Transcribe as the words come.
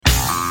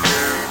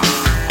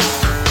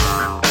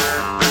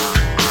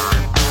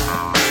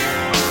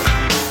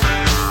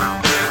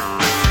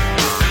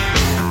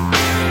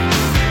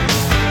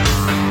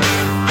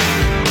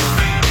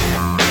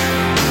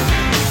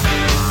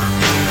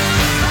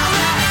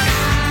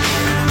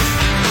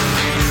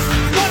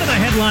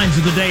headlines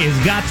of the day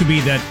has got to be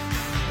that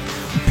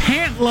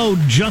pant-load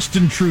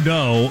Justin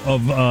Trudeau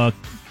of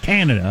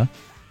Canada,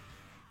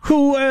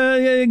 who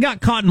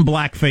got caught in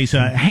blackface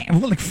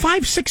like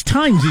 5-6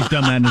 times he's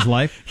done that in his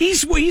life.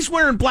 He's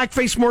wearing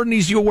blackface more than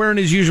he's wearing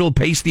his usual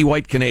pasty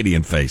white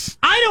Canadian face.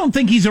 I don't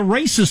think he's a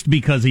racist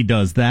because he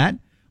does that,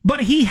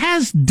 but he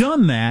has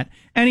done that,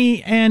 and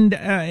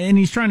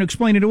he's trying to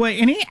explain it away.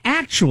 And he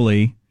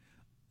actually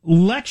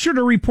lectured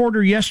a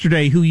reporter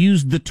yesterday who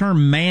used the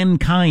term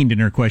mankind in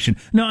her question.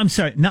 No, I'm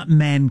sorry, not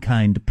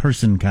mankind,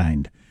 person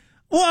kind.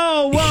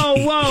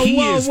 Whoa. He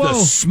is the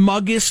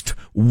smuggest,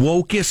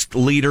 wokest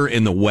leader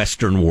in the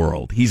Western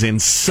world. He's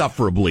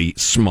insufferably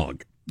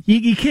smug.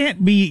 You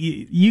can't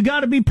be, you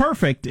got to be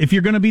perfect if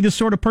you're going to be the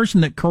sort of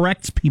person that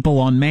corrects people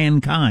on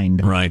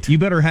mankind. Right. You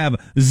better have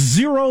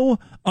zero,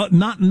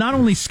 not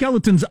only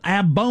skeletons,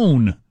 a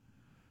bone.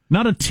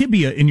 Not a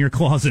tibia in your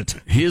closet.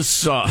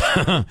 His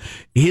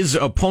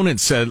opponent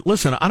said,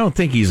 listen, I don't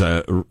think he's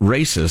a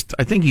racist.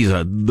 I think he's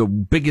the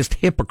biggest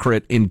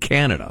hypocrite in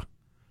Canada.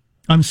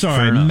 I'm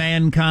sorry,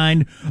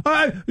 mankind.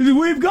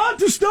 We've got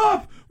to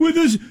stop with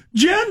this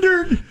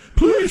gendered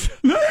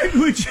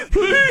language.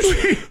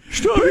 Please,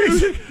 stop.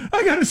 Please.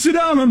 I got to sit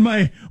down on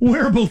my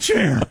wearable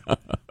chair.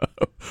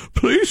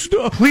 Please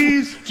stop.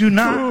 Please do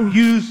not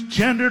use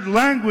gendered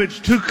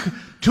language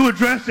to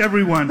address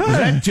everyone. Is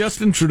that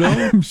Justin Trudeau?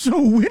 I'm so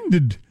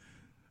winded.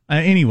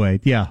 Anyway,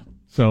 yeah.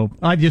 So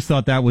I just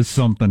thought that was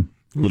something.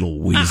 Little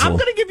weasel. I'm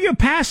going to give you a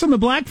pass on the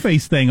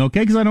blackface thing, okay?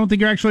 Because I don't think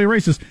you're actually a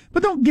racist.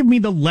 But don't give me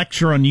the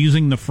lecture on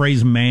using the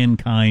phrase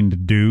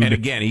mankind, dude. And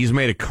again, he's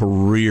made a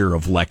career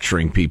of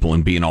lecturing people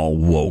and being all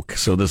woke.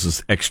 So this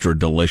is extra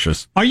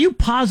delicious. Are you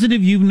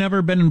positive you've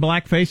never been in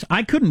blackface?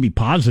 I couldn't be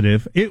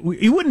positive. It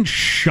wouldn't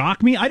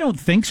shock me. I don't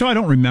think so. I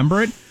don't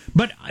remember it.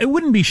 But I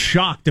wouldn't be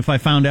shocked if I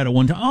found out at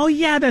one time, oh,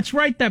 yeah, that's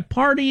right, that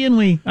party, and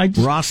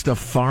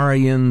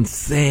Rastafarian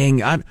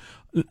thing.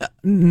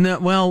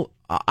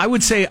 I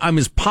would say I'm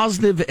as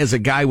positive as a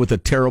guy with a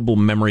terrible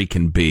memory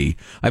can be.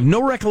 I have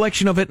no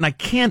recollection of it, and I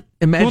can't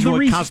imagine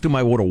what costume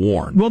I would have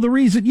worn. Well, the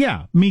reason,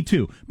 yeah, me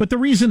too. But the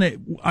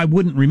reason I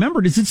wouldn't remember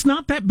it is it's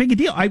not that big a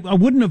deal. I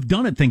wouldn't have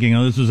done it thinking,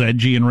 oh, this is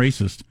edgy and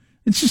racist.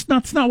 It's just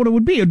not what it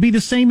would be. It would be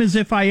the same as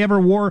if I ever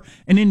wore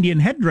an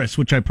Indian headdress,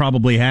 which I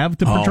probably have,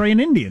 to portray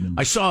an Indian.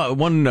 I saw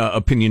one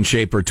opinion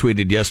shaper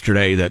tweeted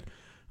yesterday that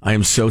I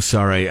am so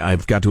sorry.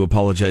 I've got to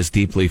apologize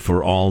deeply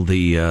for all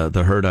the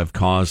hurt I've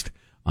caused.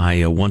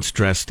 I once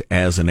dressed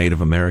as a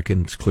Native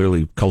American. It's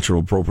clearly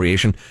cultural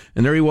appropriation.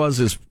 And there he was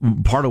as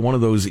part of one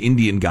of those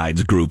Indian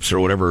guides groups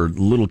or whatever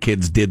little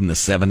kids did in the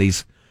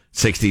 70s,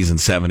 60s, and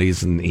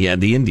 70s. And he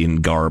had the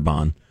Indian garb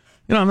on.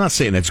 You know, I'm not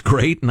saying that's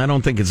great, and I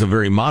don't think it's a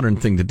very modern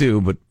thing to do,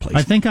 but please.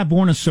 I think I've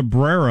worn a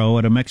sombrero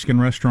at a Mexican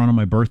restaurant on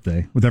my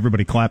birthday with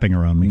everybody clapping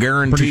around me.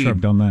 Guaranteed. I'm pretty sure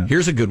I've done that.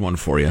 Here's a good one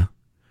for you.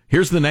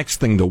 Here's the next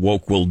thing the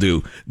woke will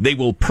do. They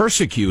will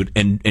persecute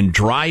and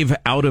drive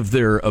out of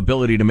their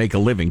ability to make a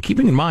living,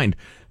 keeping in mind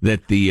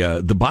that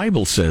the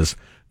Bible says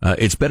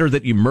it's better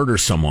that you murder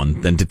someone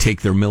than to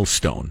take their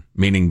millstone,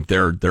 meaning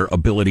their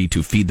ability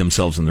to feed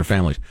themselves and their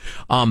families.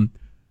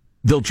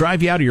 They'll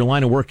drive you out of your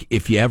line of work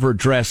if you ever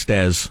dressed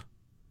as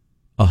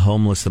a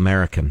homeless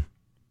American,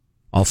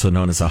 also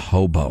known as a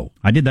hobo.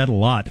 I did that a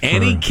lot.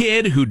 Any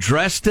kid who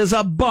dressed as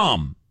a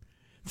bum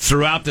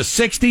throughout the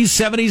 60s,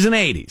 70s, and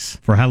 80s.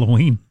 For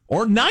Halloween.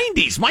 Or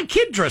 90s. My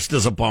kid dressed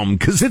as a bum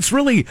because it's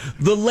really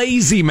the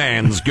lazy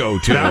man's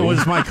go-to. That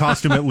was my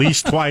costume at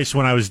least twice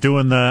when I was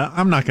doing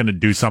I'm not going to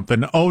do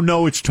something. Oh,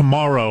 no, it's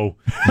tomorrow.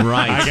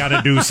 Right. I got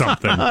to do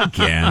something.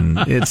 Again,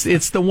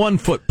 it's the 1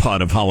 foot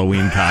putt of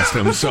Halloween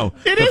costumes. So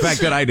the fact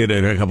that I did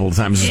it a couple of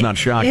times is not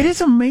shocking. It is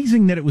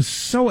amazing that it was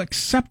so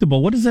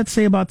acceptable. What does that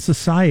say about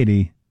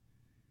society?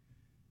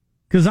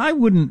 Because I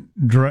wouldn't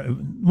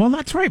well,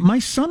 that's right. My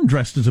son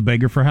dressed as a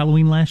beggar for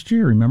Halloween last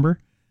year, remember?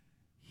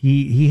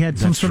 He had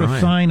some sort of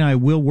sign, I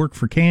will work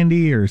for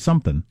candy or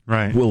something.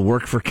 Right. Will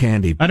work for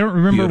candy. I don't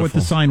remember what the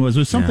sign was.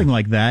 It was something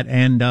like that,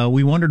 and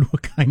we wondered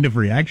what kind of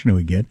reaction it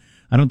would get.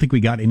 I don't think we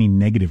got any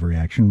negative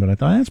reaction, but I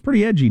thought, that's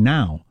pretty edgy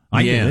now.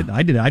 I did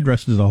it. I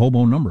dressed as a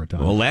hobo a number of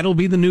times. Well, that'll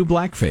be the new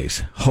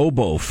blackface.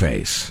 Hobo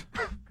face.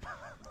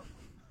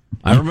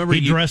 I remember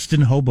he dressed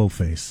in Hobo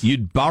Face.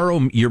 You'd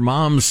borrow your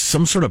mom's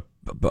some sort of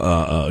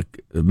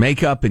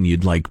makeup, and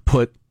you'd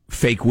put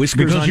fake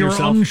whiskers on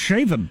yourself. Because you're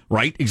unshaven.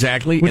 Right,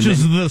 exactly. Which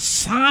is the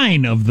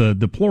sign of the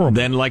deplorable.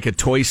 Then a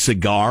toy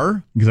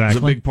cigar. Exactly.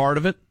 Is a big part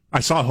of it. I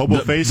saw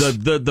Hobo Face.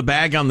 The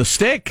bag on the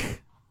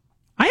stick.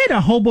 I had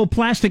a hobo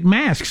plastic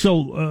mask,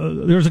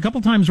 so there was a couple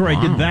times where I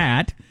did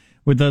that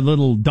with the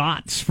little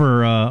dots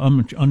for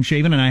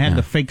unshaven, and I had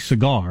the fake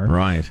cigar.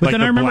 Right. But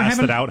then I remember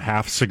blasted out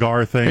half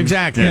cigar thing.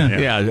 Exactly.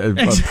 Yeah.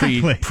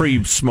 Exactly.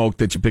 Pre-smoke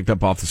that you picked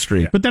up off the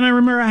street. But then I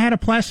remember I had a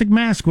plastic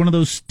mask, one of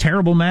those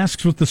terrible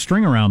masks with the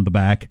string around the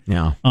back.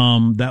 Yeah.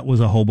 That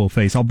was a Hobo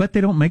Face. I'll bet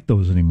they don't make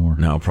those anymore.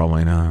 No,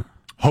 probably not.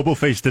 Hobo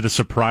Face did a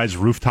surprise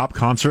rooftop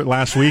concert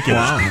last week. It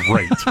was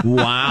great.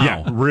 Wow.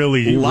 Yeah,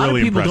 really, a lot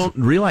really of people impressive.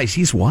 don't realize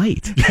he's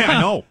white. Yeah,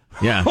 I know.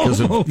 Yeah, because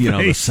of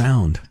the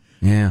sound.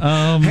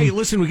 Yeah. Hey,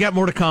 listen, we got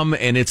more to come,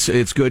 and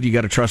it's good. You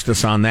got to trust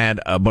us on that.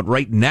 But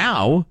right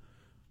now,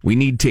 we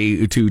need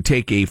to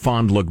take a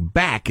fond look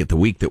back at the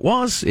week that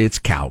was. It's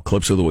Cow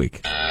Clips of the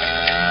Week.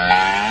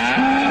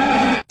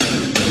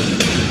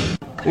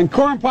 And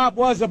Corn Pop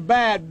was a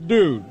bad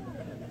dude.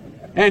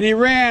 And he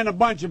ran a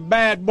bunch of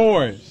bad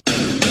boys.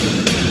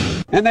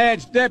 And they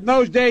had, in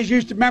those days, you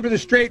used to remember the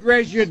straight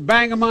razor. You'd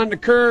bang them on the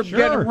curb,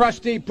 get them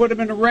rusty, put them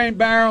in a rain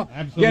barrel,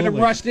 get them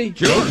rusty.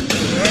 Sure.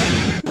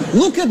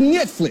 Look at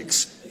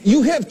Netflix.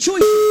 You have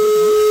choice,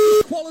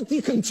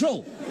 quality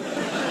control.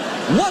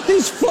 What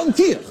is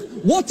frontier?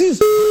 What is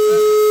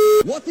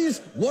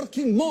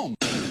working mom?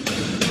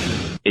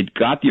 It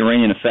got the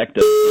Iranian effect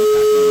of...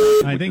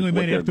 I think we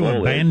may have to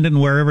abandon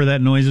wherever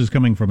that noise is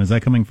coming from. Is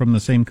that coming from the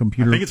same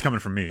computer? I think it's coming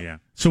from me, yeah.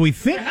 So we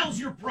think... What the hell's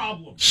your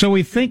problem? So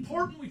we think... It's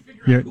important we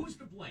figure out who's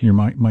to blame. Your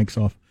mic's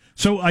off.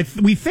 So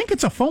we think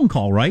it's a phone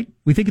call, right?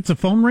 We think it's a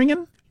phone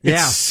ringing? It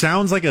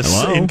sounds like a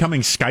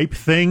incoming Skype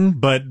thing,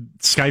 but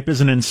Skype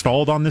isn't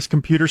installed on this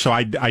computer, so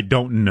I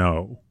don't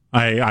know.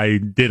 I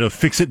did a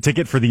fix-it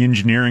ticket for the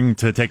engineering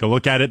to take a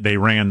look at it. They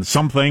ran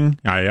something.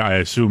 I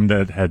assumed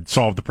that had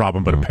solved the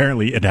problem, but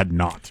apparently it had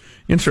not.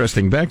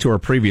 Interesting. Back to our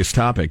previous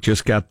topic.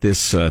 Just got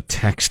this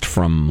text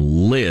from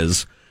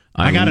Liz.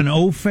 I got an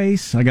O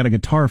face. I got a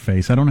guitar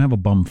face. I don't have a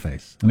bum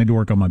face. I need to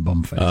work on my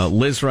bum face.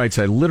 Liz writes,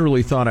 I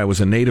literally thought I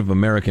was a Native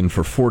American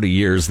for 40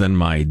 years, then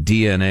my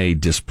DNA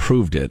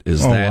disproved it.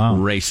 Is that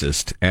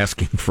racist?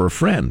 Asking for a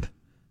friend.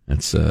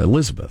 That's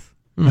Elizabeth.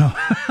 No.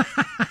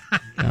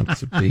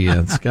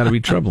 It's got to be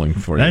troubling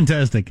for you.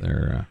 Fantastic.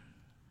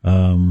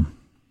 All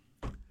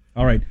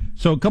right.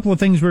 So a couple of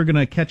things we're going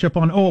to catch up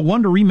on. Oh, I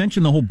wanted to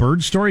re-mention the whole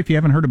bird story, if you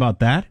haven't heard about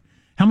that.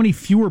 How many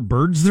fewer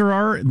birds there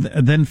are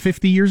than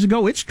 50 years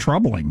ago? It's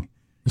troubling.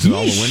 Is it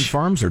all the wind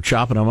farms or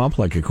chopping them up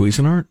like a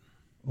Cuisinart?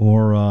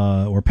 Or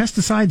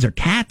pesticides or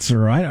cats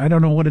or I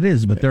don't know what it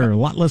is, but there are a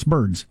lot less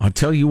birds. I'll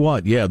tell you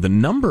what, yeah, the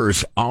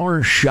numbers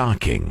are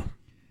shocking.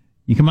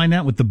 You combine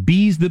that with the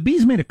bees. The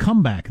bees made a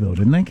comeback, though,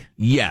 didn't they?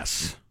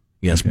 Yes.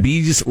 Yes, okay.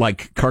 Bees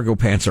like cargo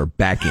pants are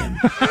back in.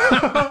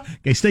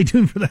 Okay, stay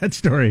tuned for that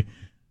story.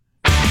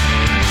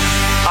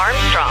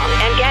 Armstrong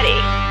and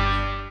Getty.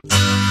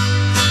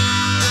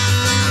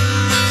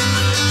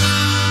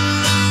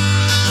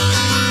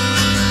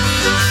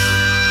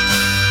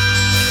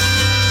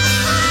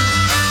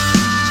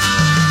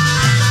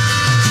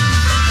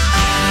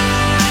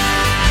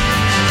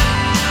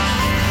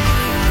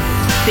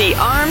 The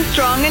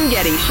Armstrong and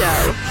Getty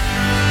Show.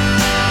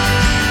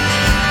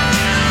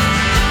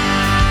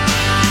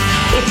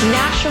 It's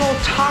National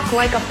Talk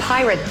Like a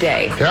Pirate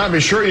Day. Yeah, be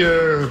sure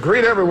you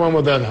greet everyone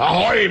with an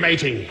ahoy,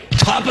 matey.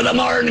 Top of the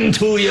morning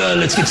to you.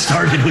 Let's get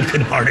started with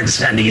good morning,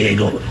 San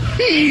Diego.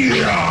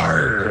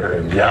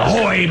 Yarg,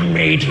 ahoy,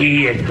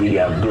 matey. It'd be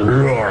a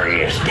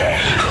glorious day.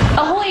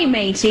 Ahoy,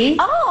 matey.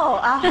 Oh,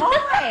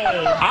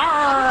 ahoy.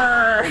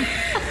 Arr.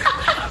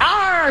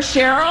 Arr,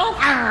 Cheryl.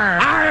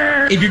 Arr.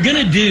 Arr. If you're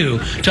going to do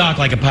Talk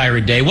Like a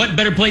Pirate Day, what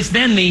better place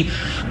than the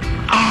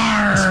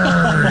Arr,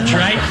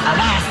 right?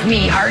 Avast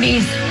me,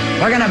 hearties.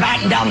 We're going to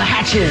batten down the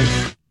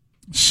hatches.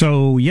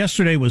 So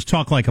yesterday was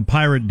Talk Like a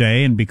Pirate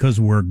Day, and because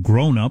we're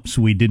grown-ups,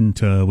 we didn't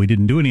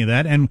do any of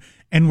that, and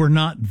we're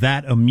not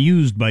that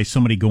amused by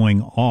somebody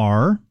going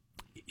R.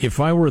 If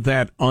I were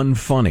that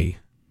unfunny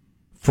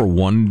for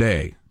one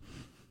day,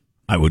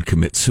 I would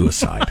commit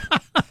suicide.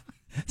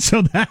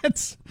 So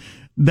that's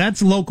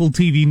local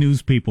TV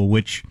news people,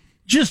 which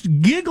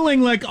just giggling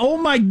like, oh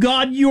my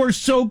God, you are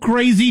so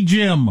crazy,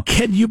 Jim.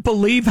 Can you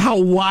believe how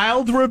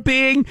wild we're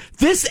being?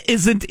 This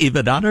isn't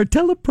even on our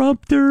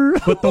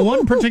teleprompter. But the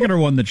one particular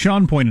one that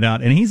Sean pointed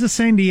out, and he's a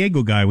San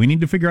Diego guy, we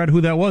need to figure out who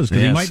that was,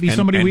 because he might be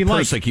somebody we like.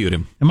 Persecute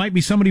him. It might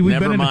be somebody we've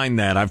Never been mind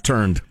that, I've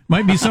turned.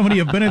 Might be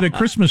somebody I've been at a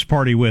Christmas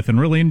party with and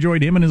really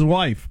enjoyed him and his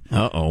wife.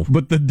 Uh-oh.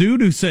 But the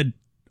dude who said,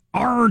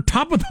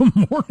 top of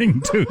the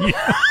morning to you.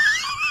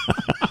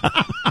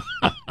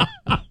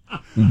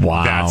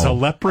 Wow. That's a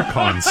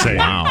leprechaun saying.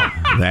 Wow.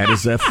 That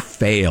is a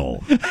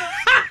fail.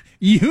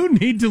 You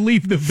need to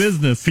leave the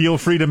business. Feel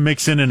free to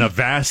mix in an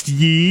avast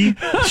ye,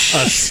 a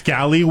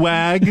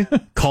scallywag,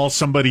 call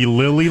somebody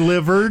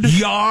lily-livered.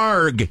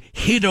 Yarg,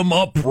 hit 'em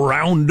up,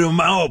 round 'em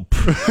up.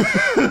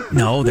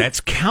 No, that's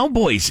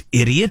cowboys,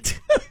 idiot.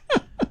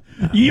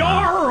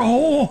 Yar,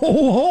 ho,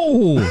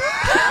 ho,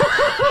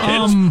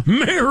 ho.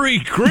 Merry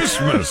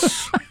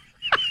Christmas.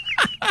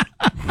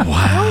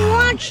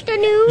 Wow. Watch the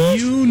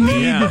news. You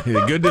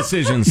need good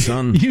decision,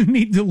 son. You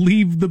need to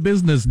leave the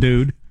business,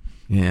 dude.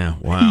 Yeah,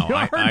 wow.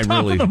 I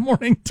really. Of the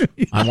morning to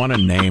you. I want a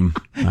name.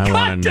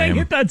 God dang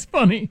it, that's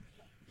funny.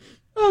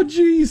 Oh,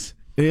 jeez.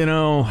 You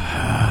know.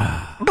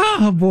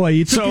 Oh boy,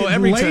 you took it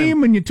every lame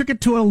time, and you took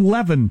it to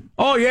 11.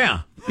 Oh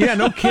yeah,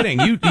 no kidding.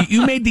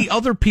 You made the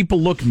other people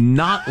look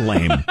not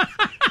lame.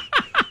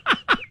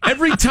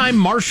 Every time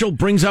Marshall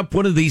brings up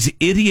one of these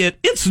idiot,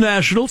 it's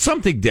National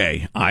Something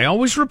Day, I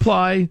always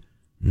reply,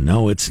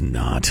 no, it's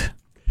not.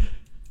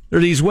 There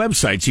are these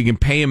websites, you can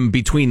pay them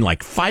between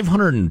like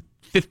 $500 and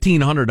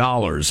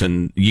 $1,500,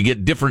 and you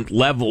get different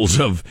levels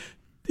of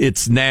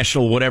it's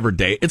National whatever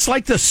day. It's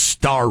like the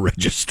Star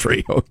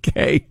Registry,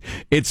 okay?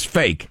 It's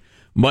fake.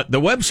 But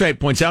the website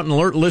points out, and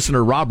alert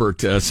listener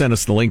Robert sent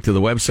us the link to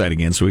the website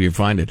again so we can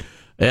find it.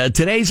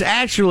 Today's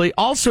actually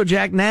also,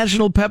 Jack,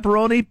 National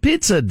Pepperoni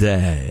Pizza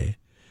Day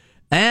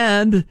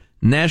and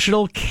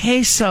National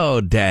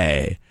Queso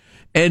Day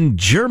and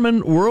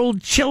German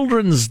World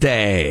Children's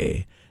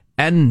Day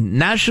and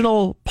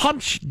National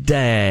Punch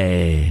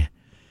Day.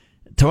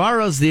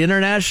 Tomorrow's the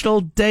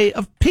International Day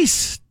of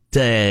Peace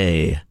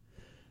Day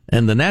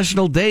and the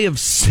National Day of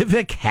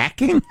Civic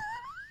Hacking.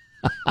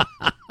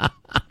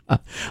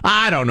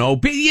 I don't know.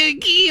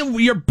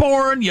 You're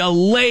born, you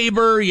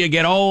labor, you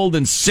get old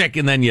and sick,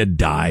 and then you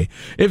die.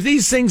 If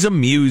these things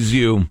amuse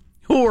you,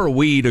 who are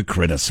we to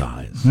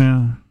criticize?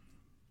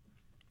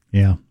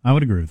 Yeah, I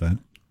would agree with that.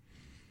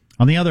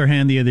 On the other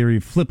hand, the other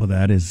flip of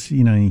that is,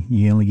 you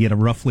only get a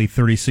roughly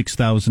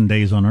 36,000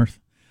 days on Earth.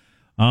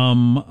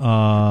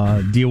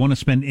 Do you want to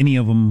spend any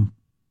of them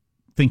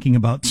thinking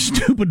about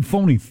stupid,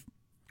 phony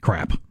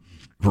crap?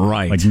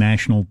 Right. Like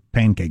National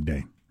Pancake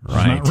Day.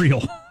 Right. It's not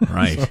real.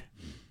 Right.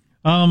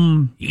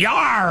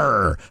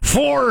 Yar!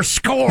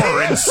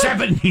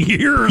 407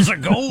 years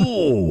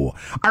ago,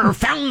 our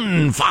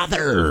founding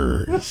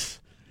fathers.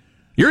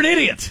 You're an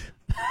idiot.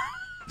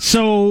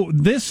 So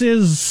this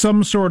is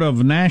some sort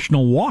of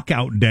national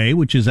walkout day,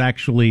 which is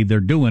actually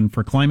they're doing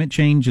for climate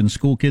change, and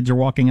school kids are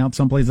walking out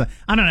someplace. I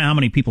don't know how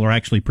many people are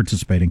actually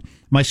participating.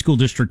 My school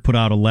district put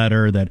out a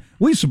letter that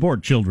we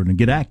support children and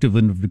get active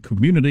in the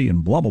community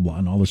and blah, blah, blah,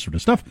 and all this sort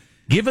of stuff.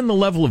 Given the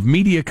level of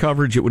media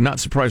coverage, it would not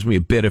surprise me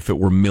a bit if it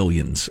were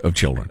millions of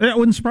children. That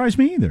wouldn't surprise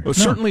me either. Well,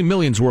 certainly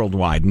millions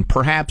worldwide, and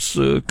perhaps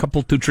a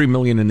couple, 2-3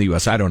 million in the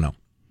U.S. I don't know.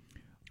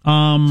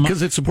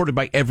 Because it's supported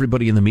by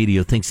everybody in the media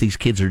who thinks these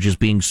kids are just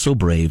being so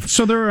brave.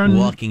 So they're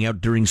walking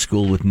out during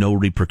school with no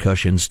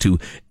repercussions to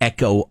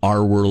echo our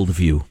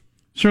worldview.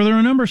 So there are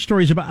a number of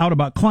stories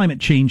about climate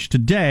change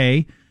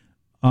today.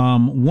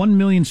 1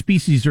 million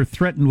species are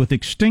threatened with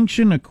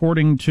extinction,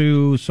 according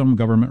to some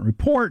government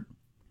report.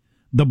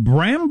 The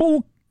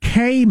bramble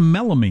K.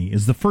 mellami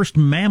is the first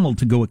mammal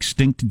to go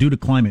extinct due to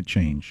climate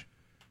change.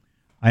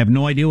 I have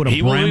no idea what a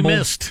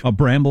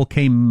bramble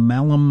K.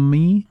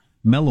 mellami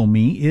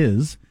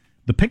is.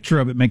 The picture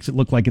of it makes it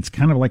look like it's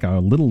kind of like a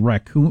little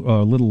raccoon,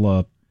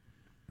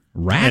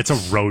 rat. It's a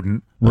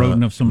rodent.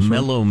 Rodent of some sort.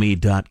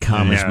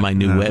 Mellowme.com is my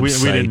new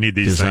website. We didn't need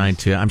these designed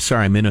things. I'm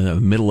sorry, I'm in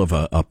the middle of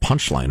a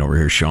punchline over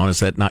here, Sean. Is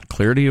that not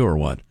clear to you or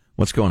what?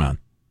 What's going on?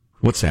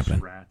 What's happening?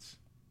 Rats.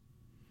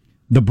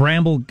 The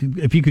bramble,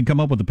 if you could come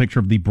up with a picture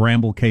of the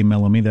bramble K.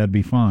 mellami, that'd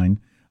be fine.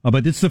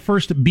 But it's the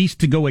first beast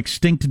to go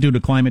extinct due to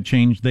climate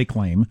change, they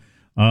claim.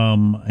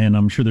 And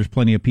I'm sure there's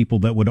plenty of people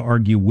that would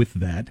argue with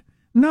that.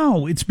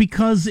 No, it's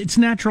because its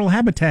natural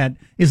habitat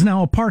is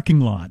now a parking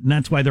lot, and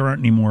that's why there aren't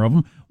any more of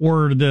them.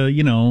 Or the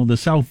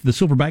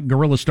silverback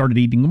gorilla started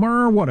eating them,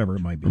 or whatever it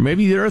might be. Or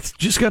maybe the Earth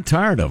just got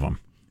tired of them.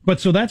 But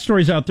so that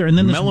story's out there, and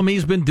then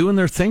Mellami's been doing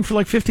their thing for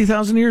like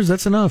 50,000 years.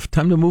 That's enough.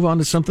 Time to move on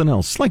to something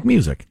else. It's like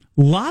music.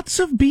 Lots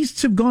of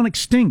beasts have gone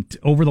extinct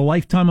over the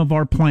lifetime of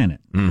our planet.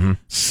 Mm-hmm.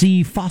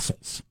 See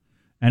fossils.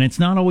 And it's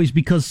not always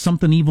because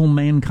something evil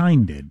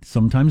mankind did.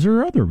 Sometimes there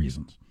are other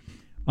reasons.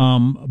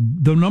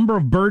 The number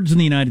of birds in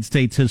the United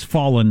States has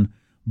fallen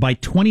by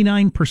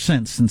 29%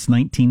 since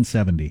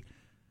 1970.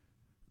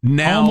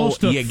 Now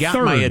you got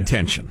my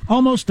attention.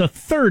 Almost a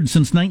third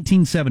since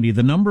 1970,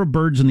 the number of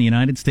birds in the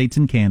United States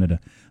and Canada.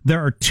 There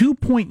are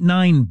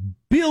 2.9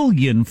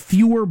 billion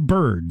fewer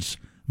birds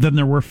than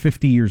there were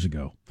 50 years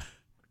ago.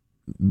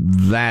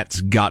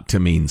 That's got to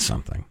mean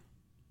something.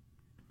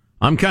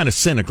 I'm kind of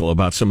cynical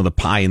about some of the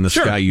pie in the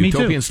sky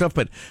utopian stuff,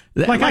 but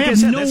like I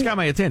said, that's got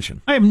my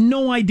attention. I have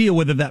no idea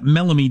whether that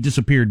mellami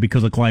disappeared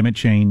because of climate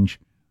change.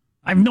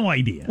 I have no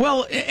idea.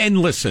 Well, and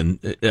listen,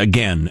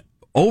 again,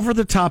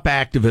 over-the-top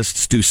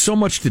activists do so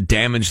much to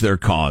damage their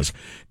cause.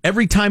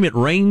 Every time it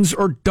rains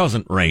or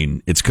doesn't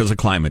rain, it's because of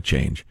climate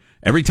change.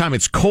 Every time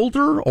it's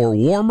colder or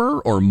warmer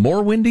or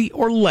more windy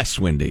or less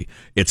windy,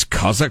 it's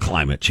because of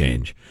climate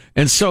change.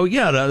 And so,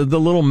 yeah, the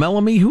little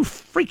mellami, who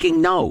freaking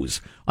knows?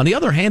 On the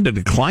other hand, a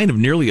decline of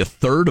nearly a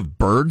third of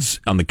birds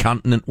on the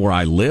continent where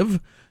I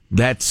live,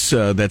 that's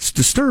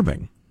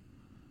disturbing.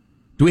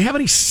 Do we have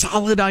any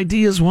solid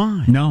ideas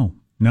why? No.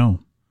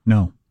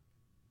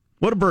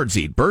 What do birds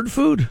eat? Bird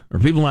food? Are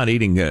people not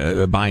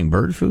buying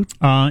bird food?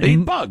 They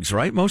eat bugs,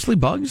 right? Mostly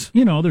bugs?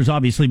 There's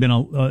obviously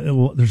been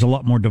there's a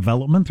lot more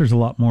development. There's a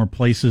lot more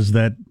places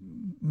that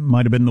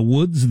might have been the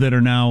woods that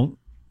are now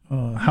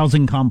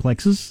housing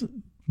complexes,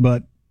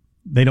 but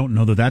they don't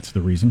know that that's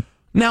the reason.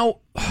 Now,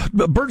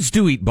 birds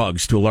do eat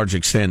bugs to a large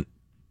extent,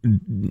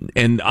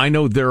 and I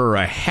know there are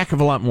a heck of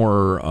a lot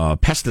more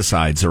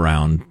pesticides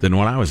around than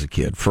when I was a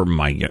kid for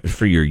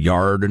your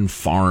yard and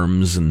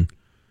farms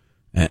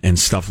and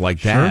stuff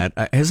like that.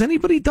 Sure. Has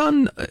anybody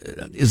done,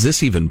 is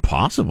this even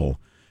possible,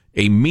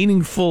 a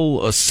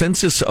meaningful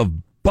census of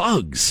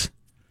bugs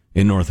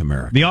in North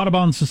America? The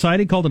Audubon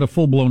Society called it a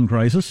full-blown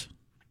crisis.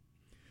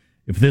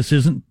 If this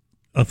isn't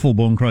a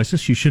full-blown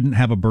crisis. You shouldn't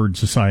have a bird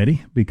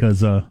society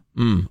because...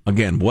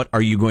 Again, what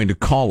are you going to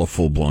call a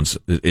full-blown...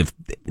 If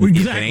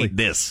it ain't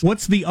this?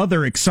 What's the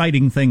other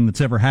exciting thing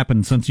that's ever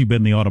happened since you've been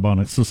in the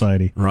Audubon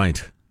Society?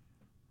 Right.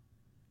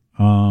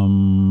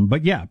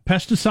 But yeah,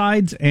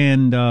 pesticides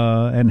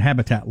and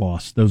habitat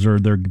loss. Those are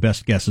their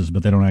best guesses,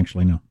 but they don't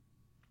actually know.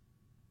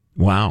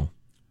 Wow.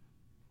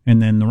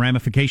 And then the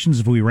ramifications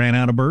if we ran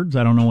out of birds,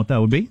 I don't know what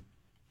that would be.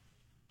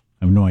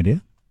 I have no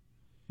idea.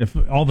 If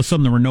all of a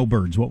sudden there were no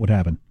birds, what would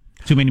happen?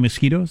 Too many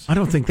mosquitoes? I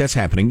don't think that's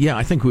happening. Yeah,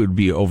 I think we would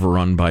be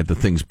overrun by the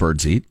things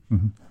birds eat.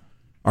 Mm-hmm.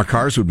 Our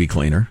cars would be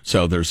cleaner,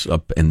 so there's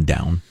up and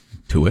down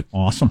to it.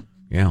 Awesome.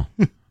 Yeah.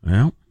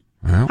 Well.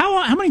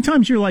 How many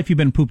times in your life you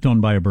been pooped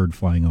on by a bird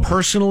flying over?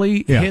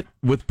 Personally, hit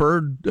with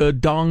bird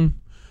dung,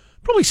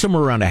 probably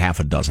somewhere around a half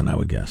a dozen, I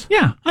would guess.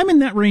 Yeah, I'm in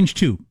that range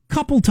too.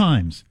 Couple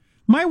times.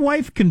 My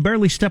wife can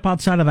barely step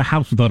outside of the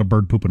house without a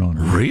bird pooping on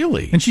her.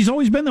 Really? And she's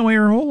always been that way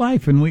her whole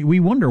life, and we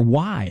wonder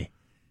why.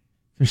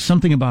 There's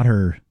something about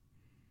her.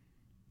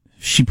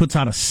 She puts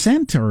out a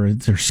scent, or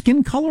it's her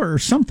skin color, or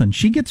something.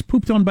 She gets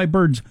pooped on by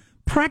birds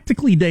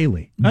practically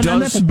daily. And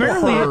that's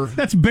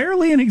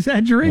barely an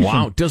exaggeration.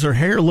 Wow. Does her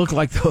hair look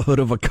like the hood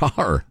of a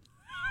car?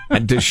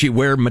 And does she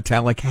wear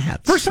metallic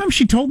hats? First time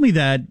she told me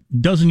that a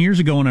dozen years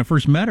ago when I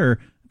first met her,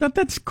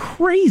 that's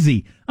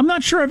crazy. I'm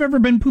not sure I've ever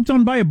been pooped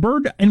on by a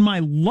bird in my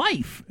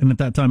life. And at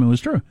that time, it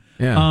was true.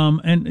 Yeah.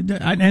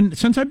 And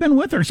since I've been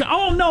with her,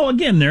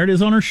 again, there it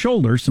is on her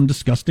shoulder, some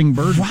disgusing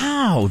bird.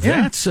 Wow,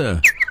 that's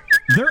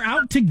they're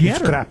out to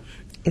get her.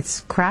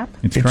 It's crap.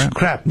 It's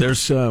crap.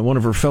 There's one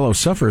of her fellow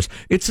sufferers.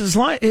 It's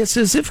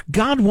as if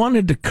God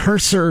wanted to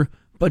curse her,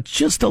 but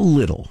just a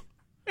little.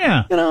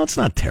 Yeah. It's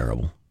not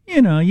terrible.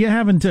 You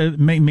haven't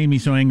made me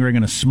so angry I'm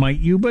going to smite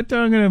you, but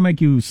I'm going to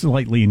make you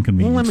slightly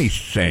inconvenienced. Well,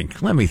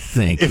 let me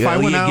think. If I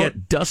went out...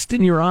 get dust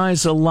in your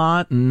eyes a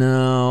lot?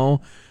 No,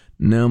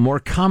 more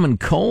common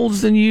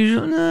colds than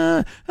usual?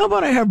 Nah. How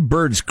about I have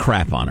birds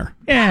crap on her?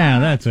 Yeah,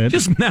 that's it.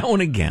 Just now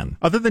and again.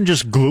 Other than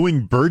just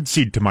gluing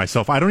birdseed to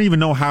myself, I don't even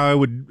know how I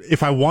would,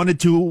 if I wanted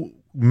to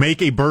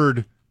make a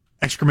bird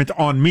excrement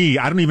on me,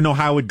 I don't even know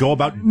how I would go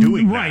about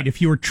doing that. Right,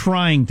 if you were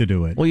trying to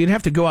do it. Well, you'd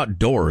have to go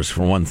outdoors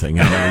for one thing.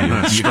 You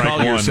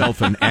call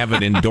yourself an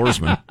avid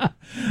indoorsman.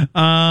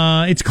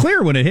 It's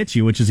clear when it hits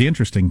you, which is the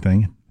interesting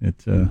thing.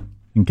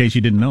 In case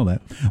you didn't know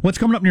that. What's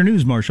coming up in your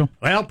news, Marshall?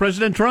 Well,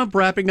 President Trump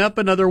wrapping up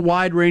another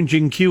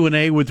wide-ranging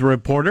Q&A with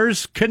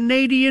reporters,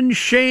 Canadian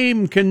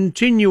shame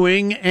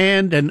continuing,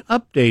 and an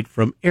update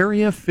from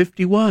Area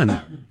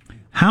 51.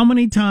 How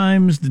many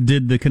times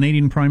did the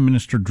Canadian Prime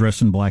Minister dress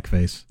in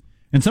blackface?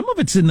 And some of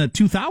it's in the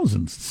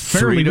 2000s.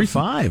 Fairly 3 to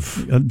recent.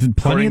 5,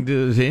 according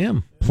to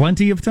him.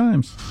 Plenty of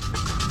times.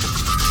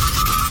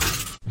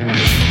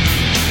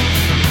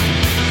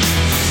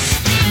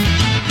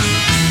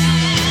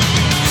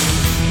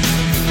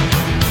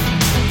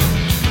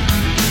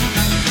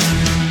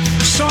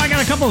 So I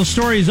got a couple of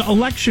stories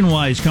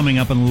election-wise coming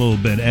up in a little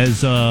bit.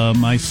 As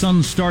my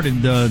son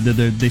started,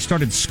 they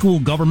started school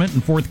government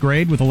in 4th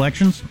grade with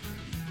elections.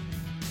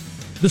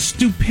 The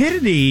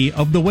stupidity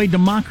of the way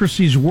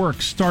democracies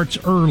work starts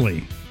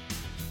early.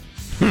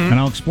 And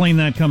I'll explain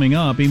that coming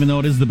up, even though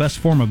it is the best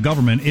form of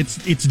government.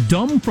 It's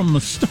dumb from the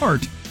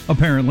start,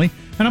 apparently.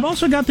 And I've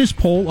also got this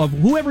poll of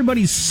who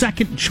everybody's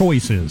second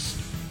choice is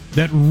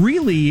that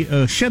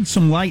really sheds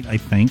some light, I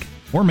think,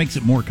 or makes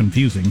it more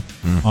confusing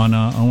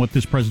on what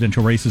this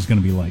presidential race is going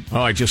to be like.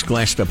 Oh, I just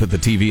glanced up at the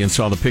TV and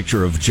saw the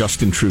picture of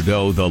Justin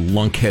Trudeau, the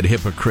lunkhead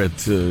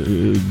hypocrite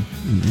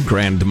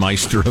Grand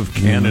Meister of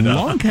Canada.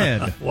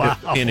 Lunkhead. Wow.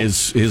 In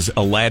his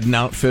Aladdin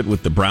outfit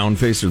with the brown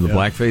face or the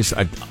black face.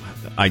 I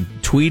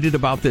tweeted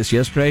about this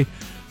yesterday.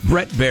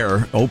 Brett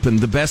Baer opened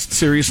the best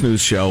serious news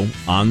show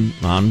on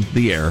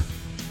the air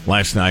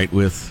last night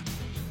with...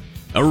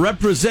 A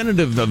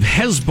representative of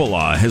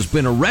Hezbollah has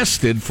been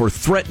arrested for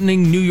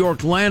threatening New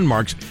York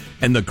landmarks,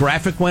 and the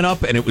graphic went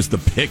up, and it was the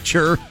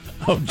picture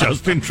of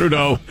Justin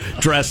Trudeau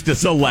dressed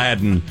as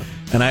Aladdin,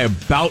 and I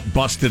about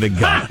busted a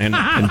gut and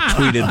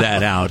tweeted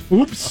that out.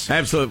 Oops.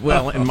 Absolutely.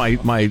 Well, and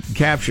my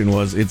caption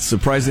was, it's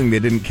surprising they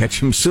didn't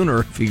catch him sooner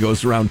if he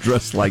goes around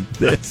dressed like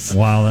this.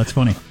 Wow, that's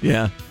funny.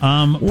 Yeah.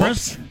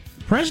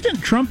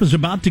 President Trump is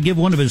about to give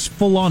one of his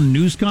full-on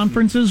news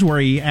conferences where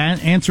he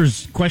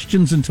answers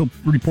questions until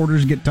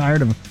reporters get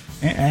tired of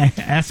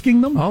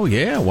asking them. Oh,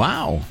 yeah,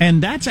 wow.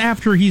 And that's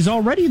after he's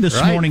already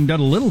this morning done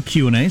a little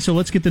Q&A, so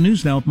let's get the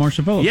news now with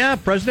Marcia Phillips. Yeah,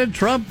 President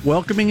Trump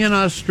welcoming in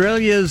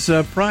Australia's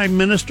Prime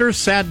Minister,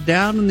 sat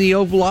down in the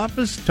Oval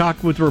Office,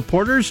 talked with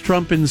reporters,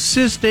 Trump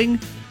insisting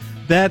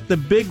that the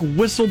big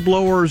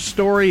whistleblower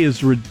story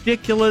is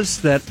ridiculous,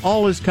 that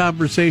all his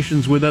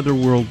conversations with other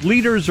world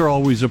leaders are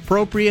always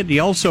appropriate. He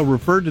also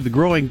referred to the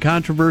growing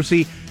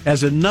controversy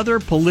as another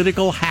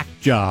political hack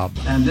job.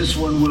 And this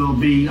one will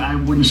be, I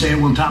wouldn't say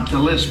it will top the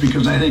list,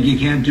 because I think you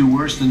can't do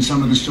worse than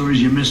some of the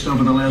stories you missed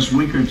over the last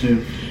week or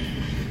two.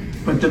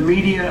 But the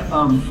media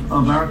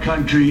of our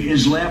country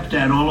is laughed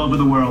at all over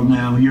the world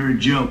now. You're a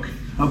joke.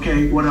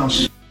 Okay, what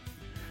else?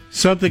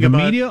 The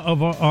media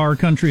of our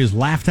country is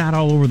laughed at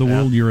all over the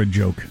world. You're a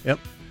joke. Yep.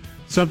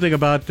 Something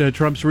about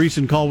Trump's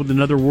recent call with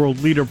another world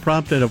leader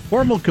prompted a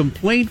formal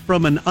complaint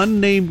from an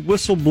unnamed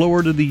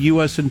whistleblower to the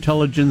U.S.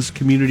 intelligence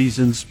community's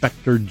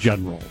inspector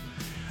general.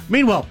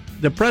 Meanwhile,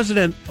 the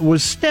president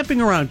was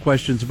stepping around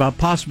questions about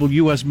possible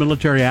U.S.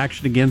 military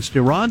action against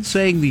Iran,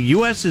 saying the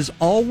U.S. is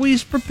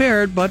always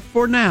prepared, but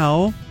for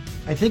now...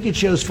 I think it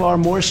shows far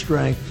more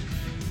strength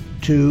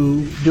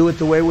to do it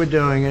the way we're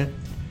doing it.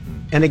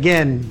 And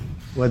again,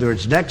 whether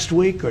it's next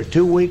week or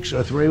 2 weeks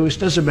or 3 weeks,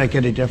 doesn't make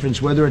any difference.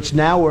 Whether it's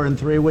now or in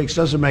 3 weeks,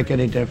 doesn't make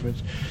any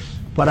difference.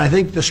 But I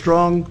think the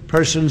strong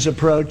person's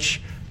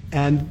approach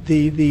and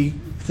the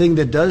thing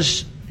that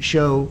does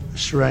show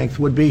strength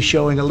would be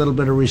showing a little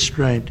bit of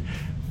restraint.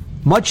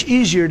 Much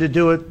easier to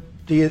do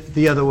it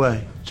the other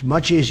way. It's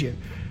much easier.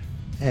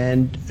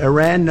 And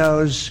Iran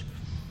knows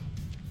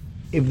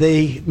if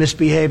they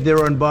misbehave,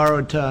 they're on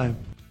borrowed time.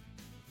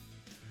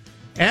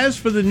 As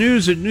for the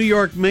news that New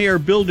York Mayor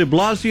Bill de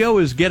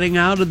Blasio is getting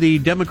out of the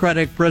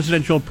Democratic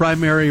presidential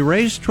primary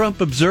race,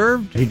 Trump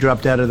observed, he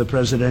dropped out of the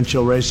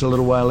presidential race a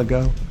little while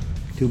ago.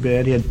 Too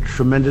bad. He had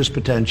tremendous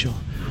potential.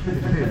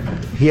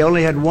 He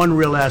only had one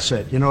real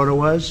asset. You know what it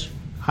was?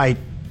 Height.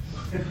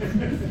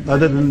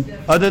 Other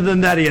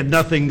than that, he had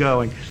nothing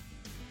going.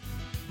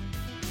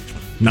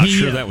 Not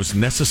sure that was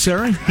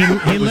necessary.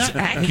 It was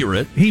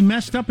accurate. He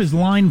messed up his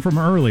line from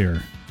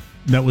earlier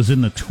that was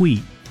in the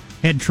tweet.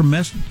 Had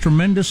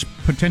tremendous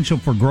potential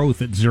for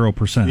growth at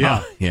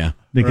 0%. Yeah.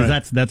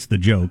 Because that's the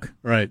joke.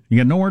 Right. You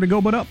got nowhere to go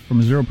but up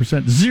from 0%.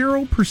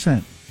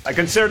 0%. I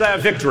consider that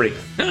a victory.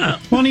 Well,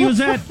 and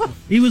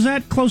he was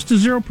at close to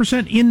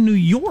 0% in New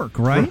York,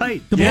 right?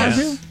 Right. De Blasio?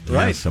 Yes.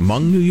 Right. Yes,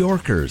 among New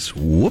Yorkers.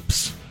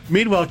 Whoops.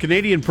 Meanwhile,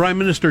 Canadian Prime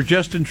Minister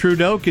Justin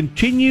Trudeau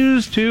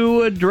continues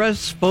to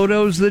address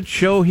photos that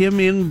show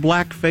him in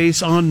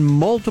blackface on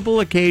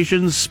multiple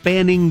occasions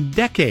spanning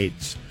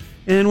decades.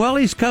 And while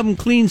he's come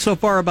clean so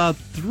far about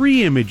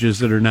 3 images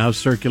that are now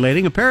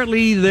circulating,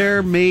 apparently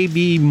there may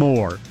be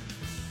more.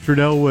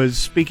 Trudeau was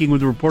speaking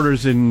with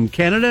reporters in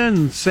Canada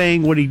and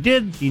saying what he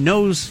did, he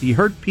knows he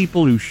hurt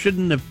people who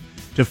shouldn't have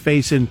to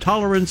face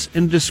intolerance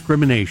and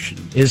discrimination.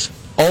 Is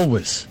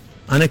always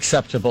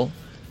unacceptable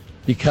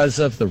because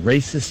of the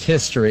racist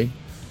history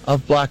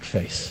of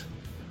blackface.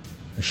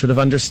 I should have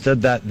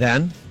understood that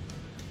then,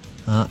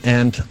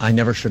 and I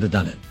never should have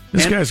done it.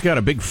 This guy's got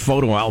a big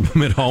photo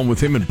album at home with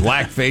him in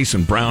blackface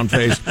and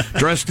brownface,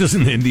 dressed as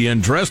an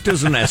Indian, dressed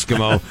as an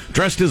Eskimo,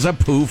 dressed as a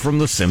Pooh from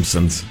The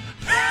Simpsons.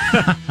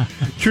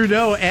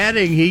 Trudeau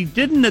adding he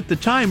didn't at the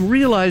time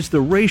realize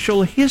the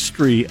racial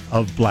history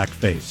of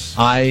blackface.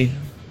 I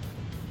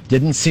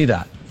didn't see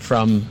that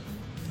from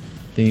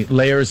the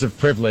layers of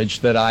privilege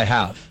that I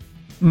have.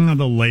 The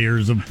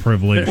layers of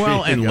privilege.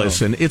 Well, and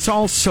listen, it's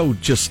all so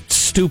just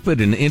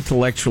stupid and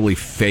intellectually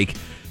fake.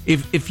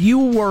 If you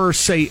were,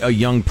 say, a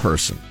young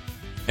person,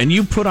 and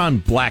you put on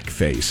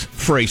blackface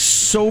for a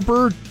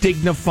sober,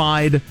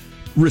 dignified,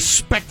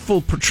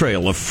 respectful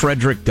portrayal of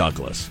Frederick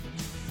Douglass,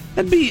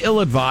 that'd be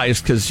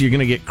ill-advised because you're going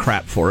to get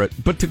crap for it.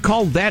 But to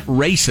call that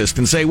racist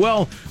and say,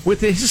 well,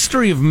 with the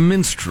history of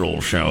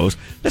minstrel shows,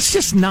 that's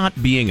just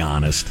not being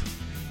honest.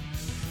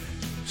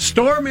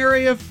 Storm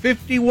Area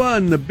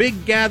 51, the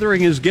big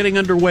gathering is getting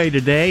underway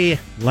today.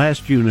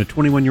 Last June, a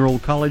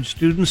 21-year-old college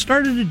student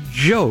started a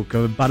joke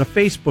about a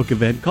Facebook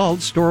event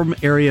called Storm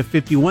Area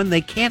 51.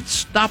 They can't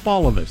stop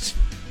all of us.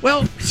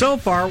 Well, so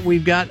far,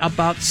 we've got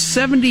about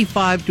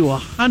 75 to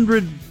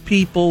 100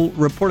 people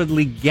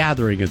reportedly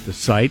gathering at the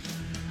site,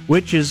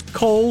 which is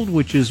cold,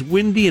 which is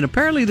windy, and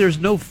apparently there's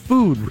no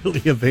food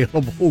really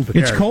available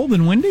there. It's cold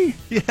and windy?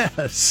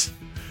 Yes.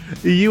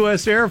 The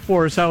U.S. Air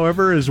Force,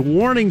 however, is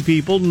warning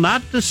people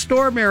not to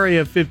storm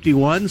Area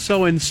 51,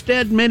 so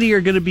instead many are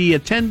going to be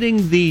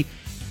attending the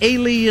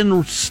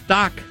Alien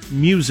Stock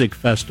Music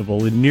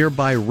Festival in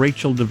nearby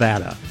Rachel,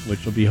 Nevada,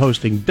 which will be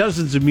hosting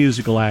dozens of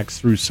musical acts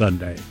through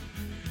Sunday.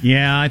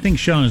 Yeah, I think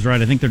Sean is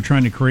right. I think they're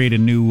trying to create a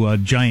new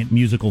giant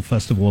musical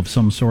festival of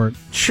some sort.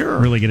 Sure.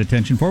 Really get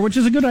attention for, which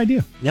is a good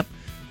idea. Yep.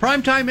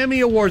 Primetime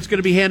Emmy Awards going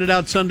to be handed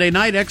out Sunday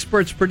night.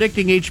 Experts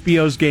predicting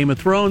HBO's Game of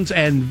Thrones,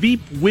 and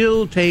Veep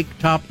will take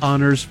top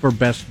honors for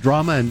Best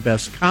Drama and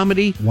Best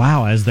Comedy.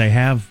 Wow, as they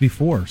have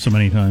before so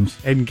many times.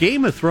 And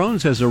Game of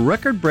Thrones has a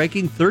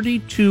record-breaking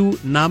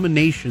 32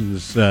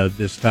 nominations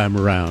this time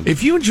around.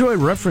 If you enjoy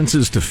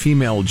references to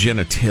female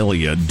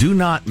genitalia, do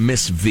not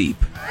miss Veep.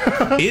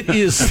 It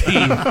is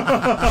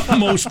the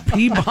most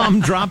P-bomb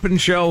dropping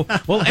show.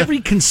 Well, every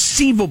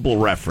conceivable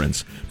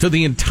reference to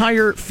the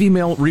entire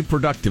female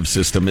reproductive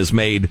system is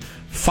made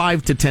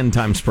 5 to 10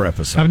 times per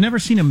episode. I've never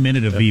seen a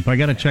minute of Veep. I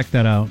got to check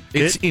that out.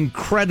 It's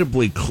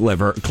incredibly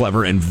clever,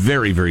 and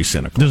very, very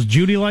cynical. Does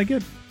Judy like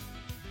it?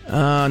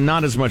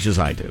 Not as much as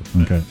I do.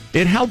 Okay.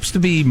 It helps to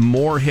be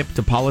more hip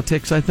to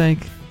politics, I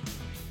think.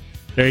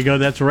 There you go.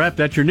 That's a wrap.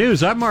 That's your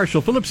news. I'm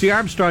Marshall Phillips, the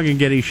Armstrong and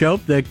Getty Show,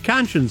 the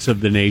conscience of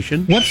the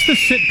nation. What's the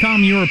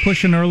sitcom you were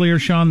pushing earlier,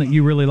 Sean, that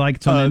you really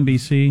liked on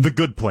NBC? The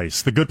Good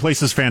Place. The Good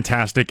Place is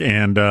fantastic,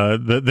 and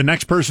the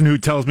next person who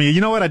tells me, you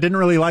know what, I didn't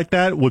really like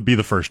that, would be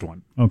the first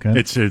one. Okay.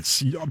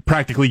 It's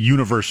practically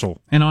universal.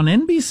 And on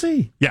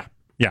NBC? Yeah.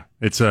 Yeah,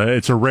 it's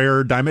a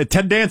rare diamond.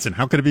 Ted Danson,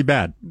 how could it be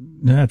bad?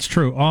 That's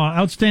true.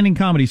 Outstanding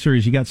comedy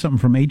series. You got something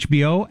from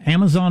HBO,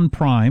 Amazon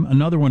Prime,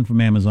 another one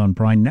from Amazon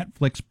Prime,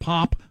 Netflix,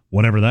 Pop,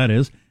 whatever that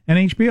is,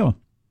 and HBO,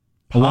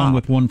 along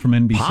with one from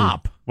NBC.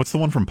 Pop? What's the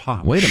one from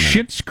Pop? Wait a minute.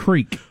 Schitt's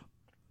Creek.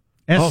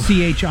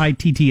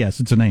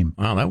 SCHITTS. It's a name.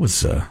 Wow, that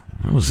was a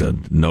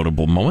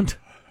notable moment.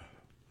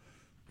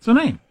 It's a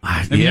name.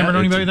 Have you ever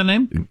known anybody with that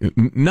name?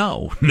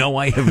 No,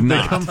 I have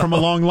not. They come from a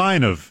long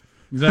line of...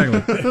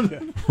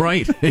 Exactly.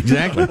 Right,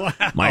 exactly. Wow.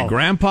 My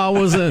grandpa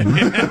was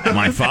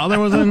my father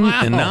was and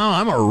now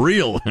I'm a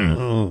real...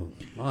 Oh,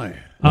 my.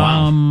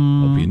 Wow.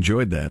 Hope you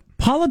enjoyed that.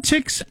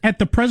 Politics at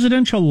the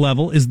presidential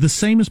level is the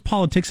same as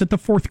politics at the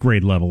fourth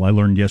grade level. I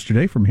learned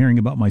yesterday from hearing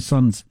about my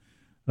son's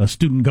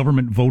student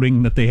government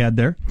voting that they had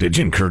there. Did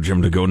you encourage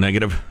him to go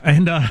negative? And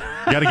you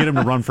got to get him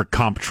to run for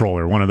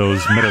comptroller, one of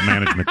those middle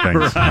management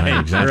things. Right,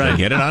 exactly. Right.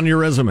 Get it on your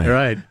resume.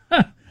 Right.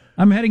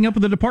 I'm heading up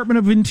with the Department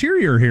of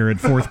Interior here at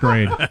fourth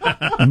grade.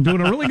 I'm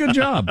doing a really good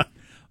job.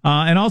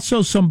 And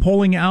also some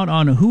polling out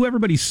on who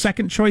everybody's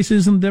second choice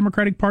is in the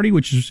Democratic Party,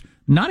 which is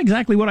not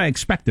exactly what I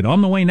expected.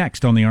 On the way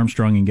next on the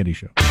Armstrong and Getty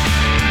Show.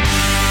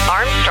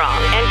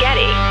 Armstrong and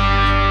Getty.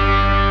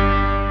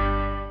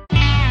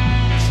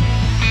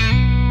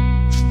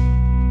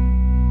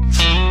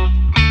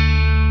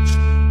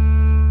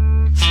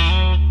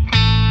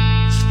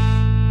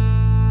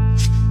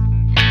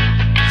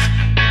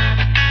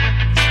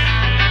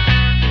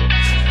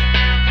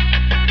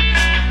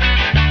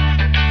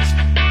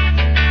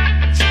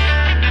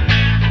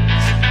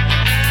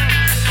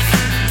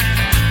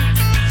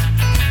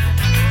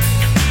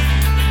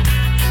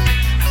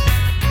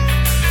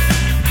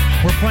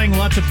 Playing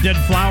lots of Dead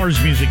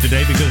Flowers music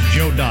today because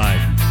Joe died.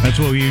 That's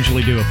what we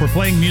usually do. If we're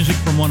playing music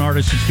from one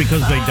artist, it's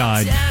because they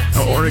died.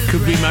 Or it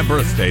could be my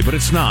birthday, but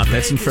it's not.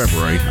 That's in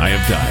February. I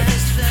have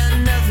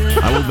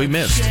died. I will be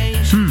missed.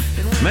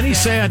 Many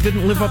say I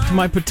didn't live up to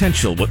my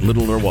potential, what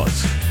little there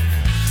was,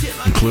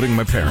 including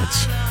my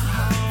parents.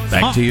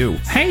 Back to you.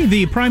 Hey,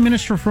 the Prime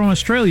Minister from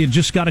Australia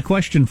just got a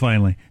question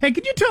finally. Hey,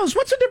 could you tell us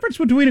what's the difference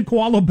between a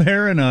koala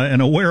bear and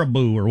a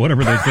werriboo, or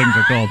whatever those things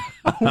are called?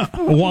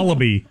 A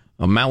wallaby.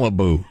 A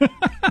Malibu.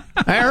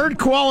 I heard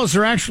koalas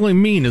are actually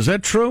mean. Is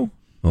that true?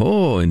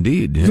 Oh,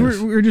 indeed. Yes.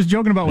 We were just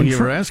joking about when you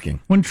were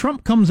asking. When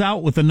Trump comes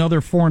out with another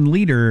foreign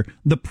leader,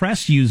 the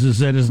press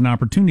uses it as an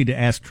opportunity to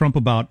ask Trump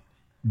about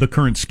the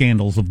current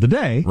scandals of the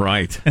day.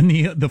 Right. And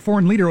the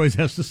foreign leader always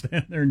has to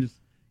stand there and just,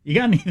 you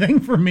got anything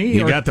for me?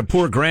 You got the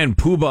poor Grand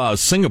Poobah of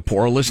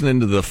Singapore listening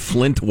to the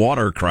Flint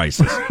water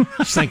crisis.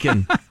 Just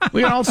thinking,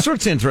 we got all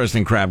sorts of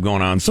interesting crap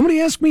going on.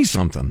 Somebody ask me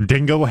something.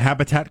 Dingo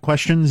habitat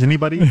questions?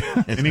 Anybody?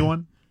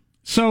 Anyone?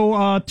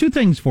 So, two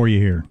things for you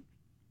here.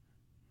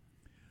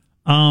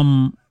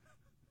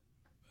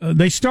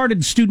 They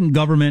started student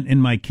government in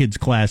my kid's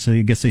class.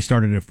 I guess they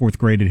started at fourth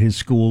grade at his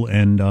school,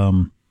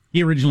 and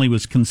he originally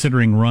was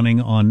considering running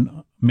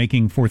on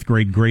making fourth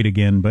grade great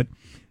again, but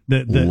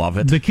Love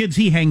it. The kids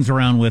he hangs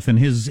around with and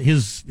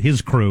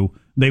his crew,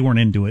 they weren't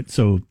into it,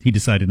 so he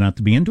decided not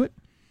to be into it.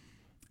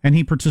 And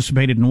he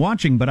participated in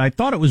watching, but I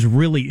thought it was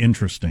really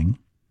interesting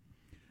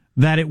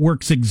that it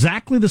works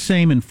exactly the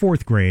same in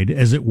fourth grade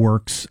as it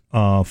works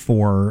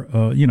for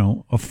a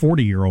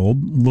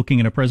 40-year-old looking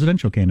at a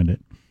presidential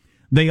candidate.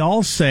 They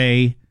all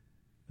say,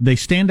 they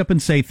stand up and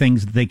say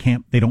things that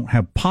they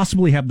don't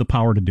possibly have the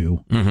power to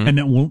do,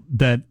 and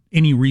that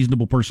any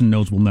reasonable person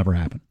knows will never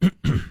happen.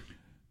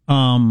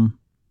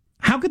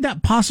 How could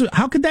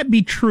that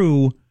be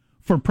true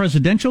for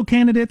presidential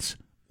candidates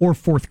or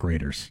fourth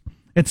graders?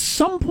 At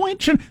some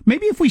point,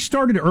 maybe if we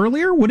started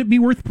earlier, would it be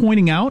worth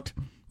pointing out?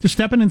 To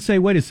step in and say,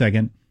 wait a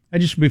second,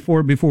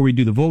 before we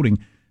do the voting,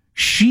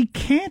 she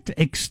can't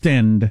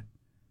extend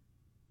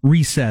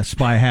recess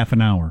by a half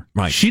an hour.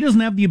 Right. She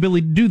doesn't have the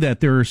ability to do that.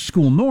 There are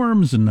school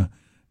norms and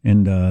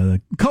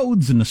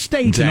codes and the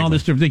state and all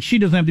this stuff. She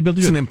doesn't have the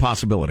ability to do it. It's an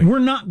impossibility. We're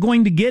not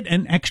going to get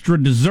an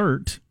extra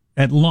dessert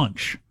at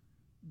lunch.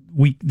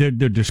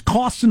 There's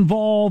costs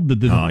involved.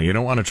 You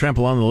don't want to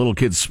trample on the little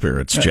kids'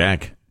 spirits,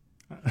 Jack.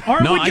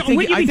 I think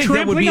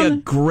that would be a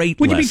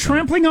great lesson. Would you be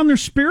trampling on their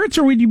spirits,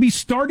 or would you be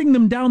starting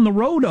them down the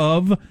road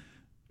of,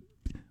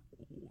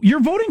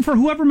 you're voting for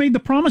whoever made the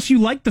promise you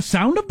like the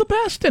sound of the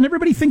best, and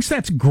everybody thinks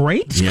that's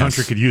great? This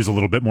country could use a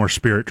little bit more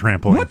spirit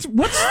trampling. What's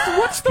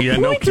the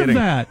point of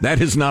that?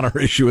 That is not our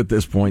issue at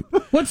this point.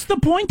 What's the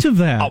point of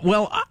that?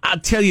 Well,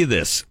 I'll tell you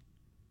this.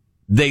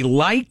 They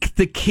like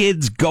the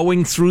kids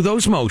going through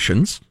those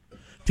motions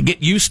to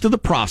get used to the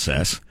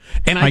process,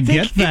 and I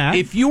think get that.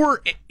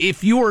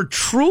 If you're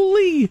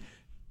truly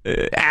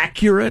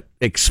accurate,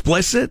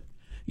 explicit,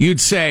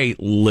 you'd say,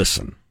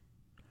 "Listen,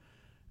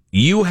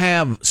 you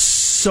have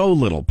so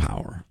little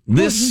power.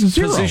 This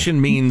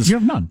position means you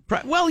have none.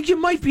 Well, you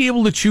might be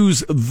able to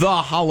choose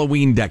the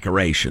Halloween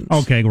decorations.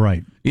 Okay,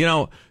 right.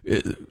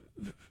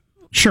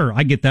 Sure,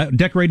 I get that.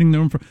 Decorating the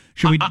room.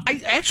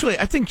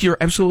 I think you're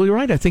absolutely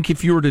right. I think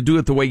if you were to do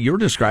it the way you're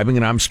describing,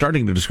 and I'm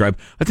starting to describe,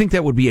 I think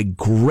that would be a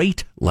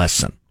great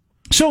lesson.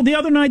 So the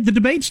other night, the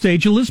debate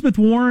stage, Elizabeth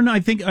Warren, I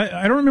think,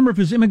 I don't remember if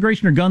it was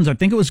immigration or guns, I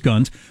think it was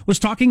guns, was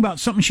talking about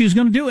something she was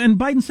going to do, and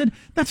Biden said,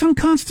 that's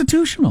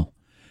unconstitutional.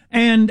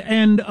 And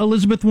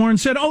Elizabeth Warren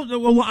said, oh,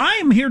 well, I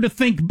am here to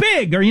think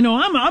big, or,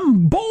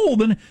 I'm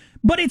bold,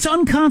 but it's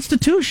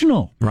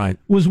unconstitutional. Right.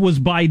 Was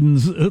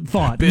Biden's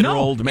thought. Bitter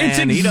old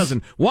man. He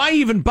doesn't. Why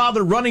even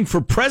bother running for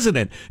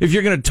president if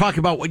you're going to talk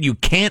about what you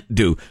can't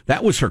do?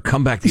 That was her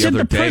comeback the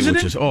other day,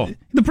 which is,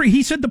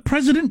 he said the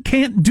president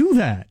can't do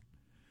that.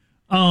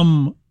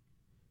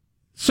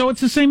 So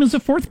it's the same as a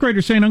fourth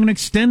grader saying, I'm going to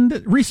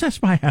extend recess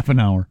by half an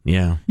hour.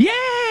 Yeah.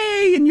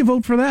 Yay! And you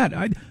vote for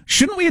that.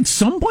 Shouldn't we at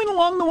some point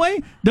along the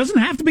way? Doesn't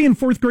have to be in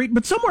fourth grade,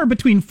 but somewhere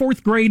between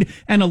fourth grade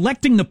and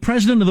electing the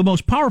president of the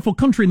most powerful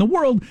country in the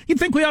world, you'd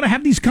think we ought to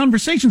have these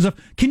conversations of,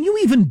 can you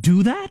even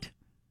do that?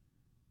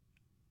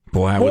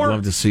 Boy, I would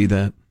love to see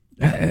that.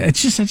 It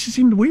just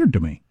seemed weird to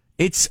me.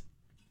 It's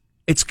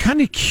kind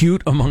of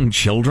cute among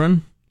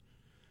children.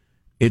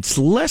 It's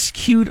less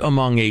cute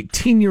among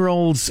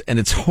 18-year-olds, and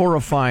it's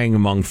horrifying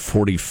among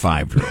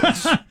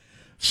 45-year-olds.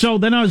 So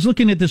then I was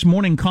looking at this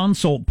Morning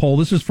Consult poll.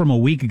 This is from a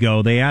week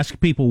ago. They ask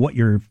people what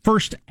your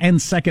first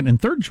and second and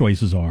third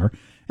choices are.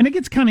 And it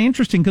gets kind of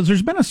interesting because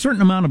there's been a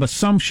certain amount of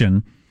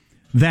assumption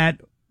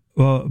that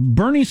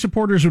Bernie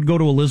supporters would go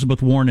to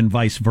Elizabeth Warren and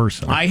vice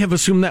versa. I have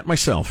assumed that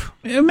myself.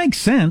 It makes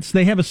sense.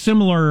 They have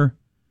a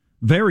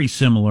very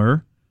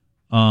similar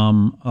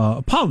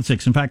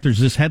politics. In fact, there's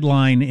this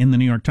headline in the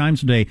New York Times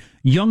today,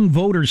 young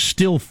voters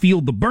still feel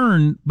the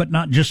burn, but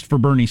not just for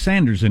Bernie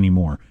Sanders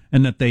anymore,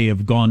 and that they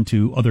have gone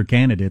to other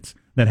candidates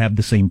that have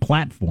the same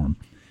platform.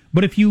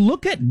 But if you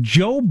look at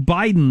Joe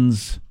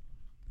Biden's,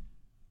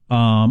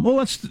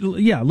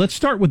 let's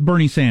start with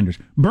Bernie Sanders.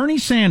 Bernie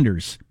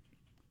Sanders,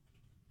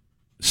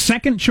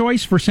 second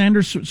choice for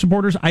Sanders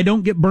supporters. I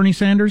don't get Bernie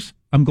Sanders.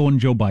 I'm going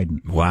Joe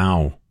Biden.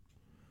 Wow.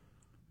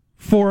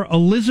 For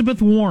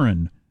Elizabeth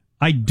Warren,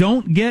 I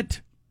don't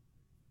get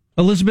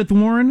Elizabeth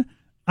Warren.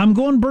 I'm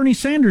going Bernie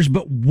Sanders,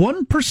 but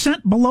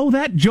 1% below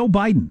that, Joe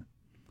Biden.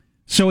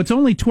 So it's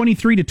only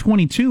 23 to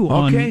 22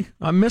 on. Okay,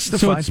 I'm mystified.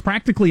 So it's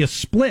practically a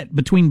split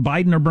between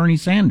Biden or Bernie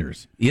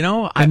Sanders.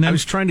 I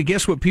was trying to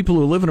guess what people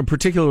who live in a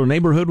particular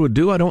neighborhood would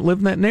do. I don't live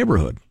in that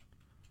neighborhood.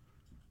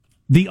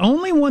 The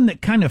only one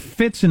that kind of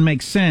fits and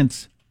makes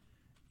sense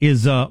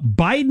is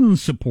Biden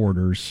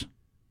supporters,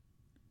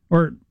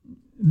 or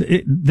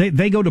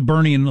they go to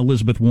Bernie and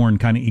Elizabeth Warren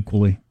kind of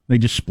equally. They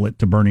just split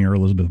to Bernie or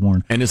Elizabeth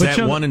Warren. And is that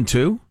 1 and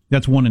 2?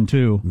 That's 1 and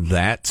 2.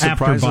 That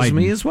surprises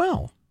me as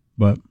well.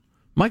 But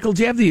Michael,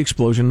 do you have the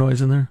explosion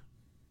noise in there?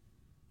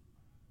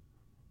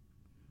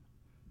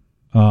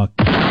 There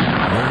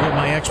go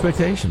my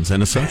expectations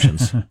and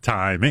assumptions.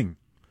 Timing.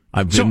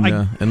 I've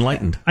been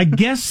enlightened. I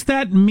guess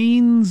that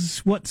means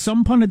what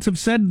some pundits have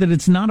said, that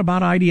it's not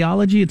about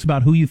ideology, it's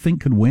about who you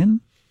think could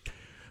win.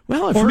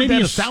 Well, I've heard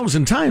that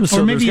 1,000 times,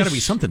 so there's got to be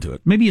something to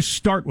it. Maybe you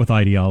start with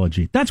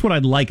ideology. That's what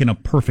I'd like in a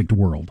perfect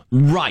world.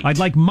 Right. I'd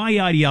like my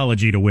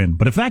ideology to win.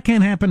 But if that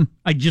can't happen,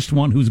 I just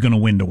want who's going to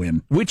win to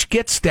win. Which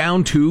gets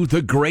down to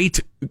the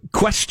great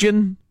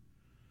question.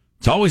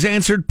 It's always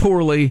answered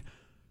poorly.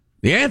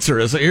 The answer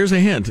is, here's a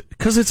hint,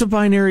 because it's a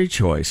binary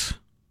choice.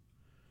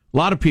 A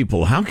lot of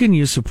people, how can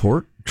you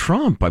support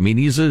Trump? I mean,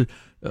 he's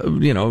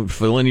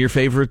fill in your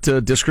favorite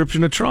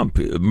description of Trump.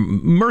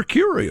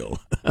 Mercurial,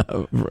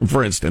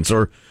 for instance,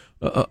 or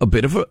a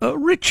bit of a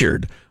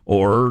Richard,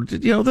 or,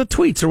 the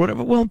tweets or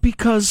whatever. Well,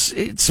 because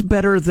it's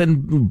better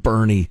than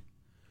Bernie.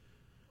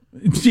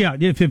 Yeah,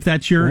 if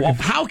that's your... Well,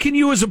 how can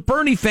you, as a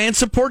Bernie fan,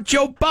 support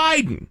Joe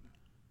Biden?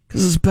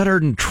 Because it's better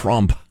than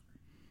Trump.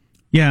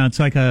 Yeah, it's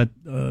like a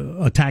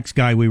tax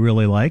guy we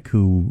really like,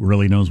 who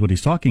really knows what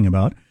he's talking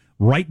about.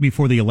 Right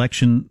before the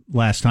election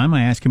last time,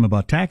 I asked him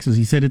about taxes.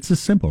 He said, it's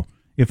this simple.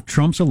 If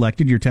Trump's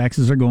elected, your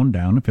taxes are going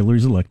down. If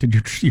Hillary's elected,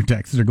 your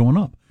taxes are going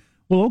up.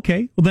 Well,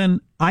 okay. Well, then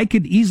I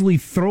could easily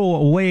throw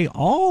away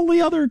all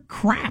the other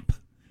crap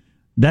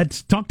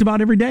that's talked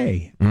about every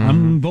day.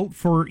 I'm vote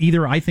for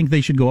either I think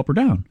they should go up or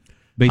down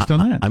based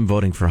on that. I'm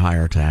voting for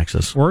higher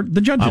taxes. Or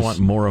the judges. I want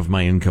more of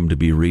my income to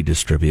be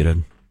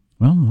redistributed.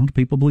 Well, a lot of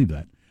people believe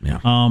that. Yeah.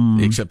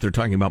 Except they're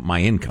talking about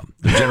my income.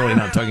 They're generally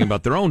not talking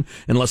about their own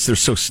unless they're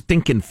so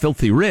stinking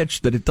filthy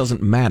rich that it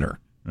doesn't matter.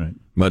 Right.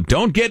 But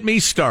don't get me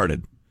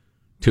started.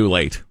 Too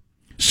late.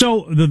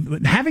 So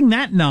having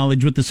that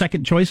knowledge with the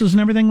second choices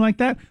and everything like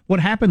that, what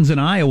happens in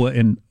Iowa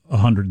in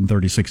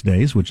 136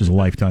 days, which is a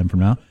lifetime from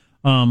now,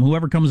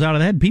 whoever comes out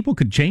of that, people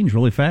could change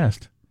really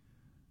fast.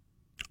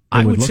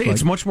 I would say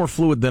it's much more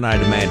fluid than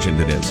I'd imagined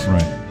it is.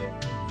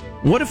 Right.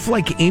 What if,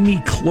 Amy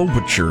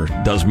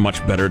Klobuchar does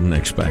much better than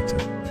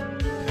expected?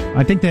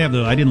 I think they have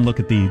I didn't look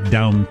at the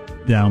down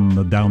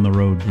the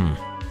road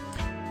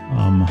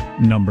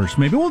numbers.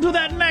 Maybe we'll do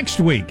that next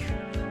week.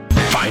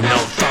 Final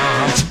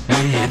thoughts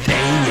with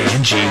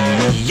A&G.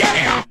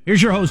 Yeah!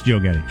 Here's your host, Joe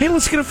Getty. Hey,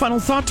 let's get a final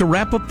thought to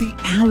wrap up the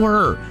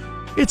hour.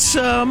 It's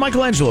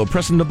Michelangelo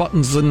pressing the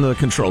buttons in the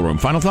control room.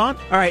 Final thought?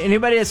 All right,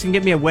 anybody that's going to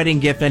give me a wedding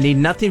gift, I need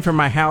nothing from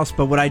my house,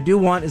 but what I do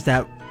want is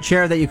that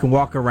chair that you can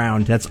walk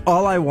around. That's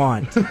all I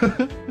want.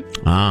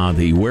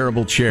 The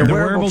wearable chair. The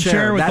wearable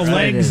chair with the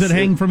legs that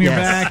hang from your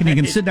back, and you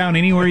can sit down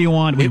anywhere you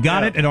want. We've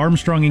got it at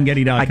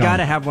ArmstrongandGetty.com. I got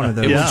to have one of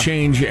those. It will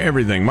change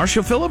everything.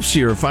 Marshall Phillips,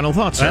 your final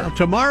thoughts, sir.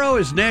 Tomorrow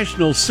is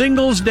National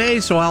Singles Day,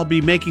 so I'll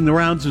be making the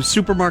rounds of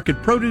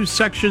supermarket produce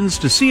sections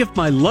to see if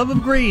my love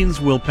of greens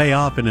will pay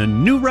off in a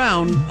new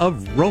round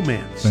of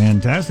romance.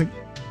 Fantastic.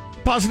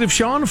 Positive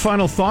Sean,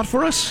 final thought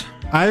for us?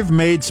 I've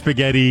made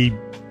spaghetti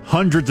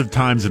hundreds of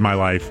times in my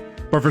life,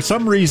 but for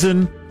some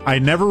reason, I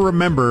never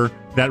remember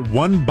that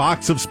one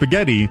box of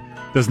spaghetti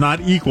does not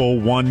equal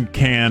one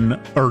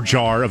can or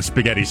jar of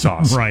spaghetti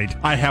sauce. Right.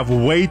 I have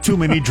way too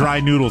many dry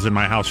noodles in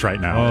my house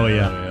right now. Oh,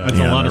 yeah. That's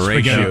a lot of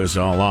spaghetti. The ratio's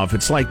all off.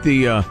 It's like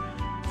the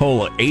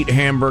whole 8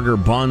 hamburger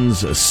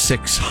buns,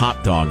 6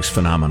 hot dogs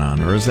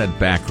phenomenon, or is that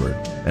backward?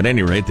 At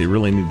any rate, they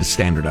really need to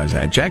standardize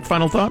that. Jack,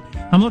 final thought?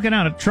 I'm looking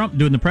out at Trump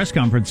doing the press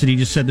conference, and he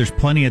just said there's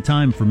plenty of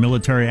time for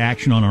military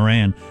action on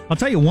Iran. I'll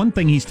tell you one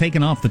thing he's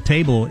taken off the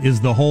table is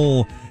the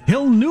whole,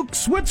 he'll nuke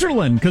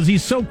Switzerland because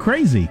he's so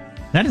crazy.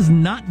 That has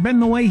not been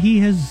the way he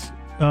has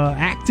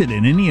acted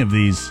in any of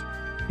these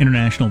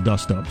international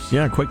dust-ups.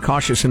 Yeah, quite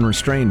cautious and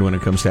restrained when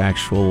it comes to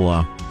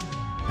actual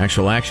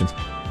actions.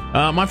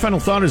 My final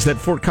thought is that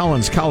Fort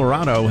Collins,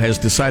 Colorado, has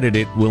decided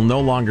it will no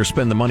longer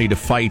spend the money to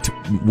fight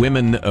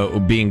women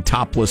being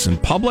topless in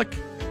public.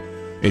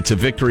 It's a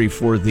victory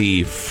for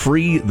the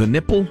Free the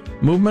Nipple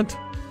movement.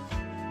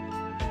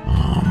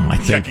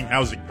 Checking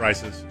housing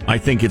prices. I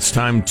think it's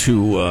time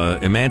to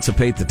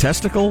emancipate the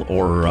testicle,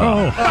 or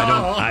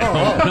I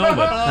don't know,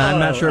 but I'm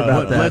not sure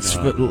about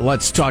that.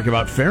 Let's talk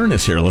about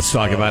fairness here. Let's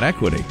talk about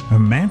equity.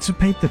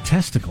 Emancipate the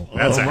testicle.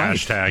 That's a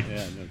hashtag.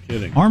 Yeah, no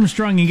kidding.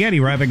 Armstrong and Getty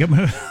wrapping up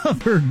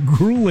another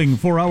grueling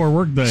 4-hour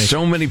workday.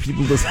 So many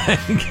people to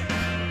thank.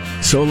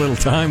 So little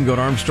time. Go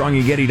to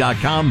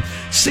ArmstrongandGetty.com.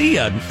 See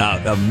a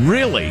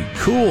really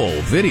cool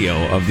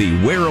video of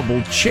the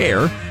wearable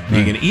chair.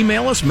 You can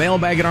email us,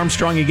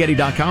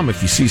 mailbag@ArmstrongandGetty.com.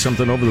 If you see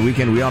something over the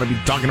weekend we ought to be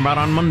talking about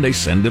on Monday,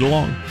 send it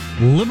along.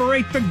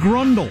 Liberate the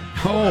grundle.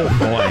 Oh,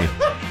 boy.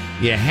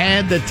 You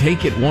had to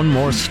take it one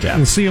more step.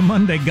 We'll see you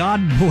Monday.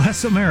 God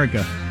bless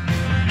America.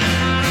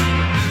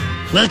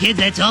 Well, kids,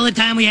 that's all the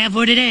time we have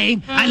for today.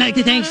 I'd like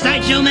to thank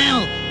Sideshow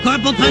Mel,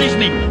 Corporal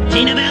Punishment,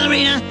 Tina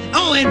Ballerina,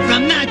 and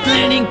from Knots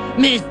Landing,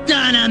 Miss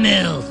Donna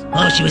Mills.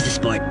 Oh, she was a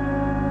sport.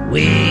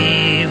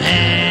 We've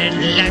had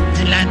lots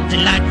and lots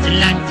and lots and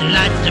lots and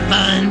lots of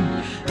fun.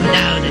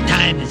 Now the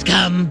time has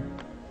come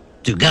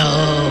to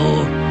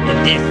go.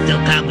 If this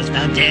silkcom was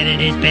found dead in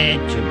his bed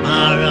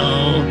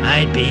tomorrow,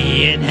 I'd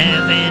be in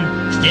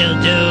heaven still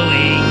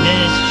doing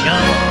this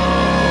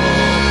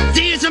show.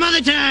 See you some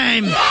other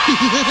time.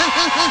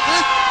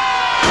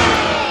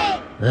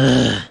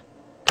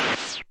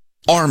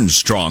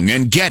 Armstrong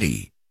and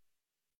Getty.